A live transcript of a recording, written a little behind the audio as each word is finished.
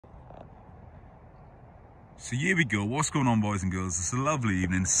So here we go. What's going on, boys and girls? It's a lovely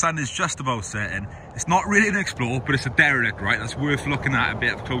evening. Sun is just about setting. It's not really an explore, but it's a derelict, right? That's worth looking at a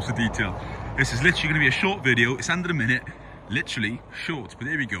bit of closer detail. This is literally going to be a short video. It's under a minute, literally short. But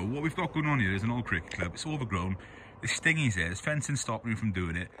there we go. What we've got going on here is an old cricket club. It's overgrown. There's stingies there. There's fencing stopping me from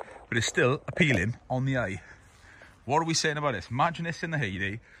doing it, but it's still appealing on the eye. What are we saying about this? Imagine this in the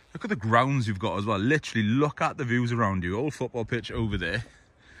heyday. Look at the grounds you've got as well. Literally look at the views around you. Old football pitch over there.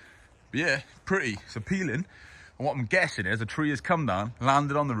 But yeah, pretty. It's appealing. And what I'm guessing is a tree has come down,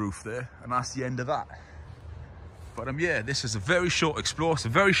 landed on the roof there, and that's the end of that. But yeah, this is a very short explore. It's a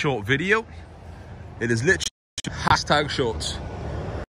very short video. It is literally #shorts.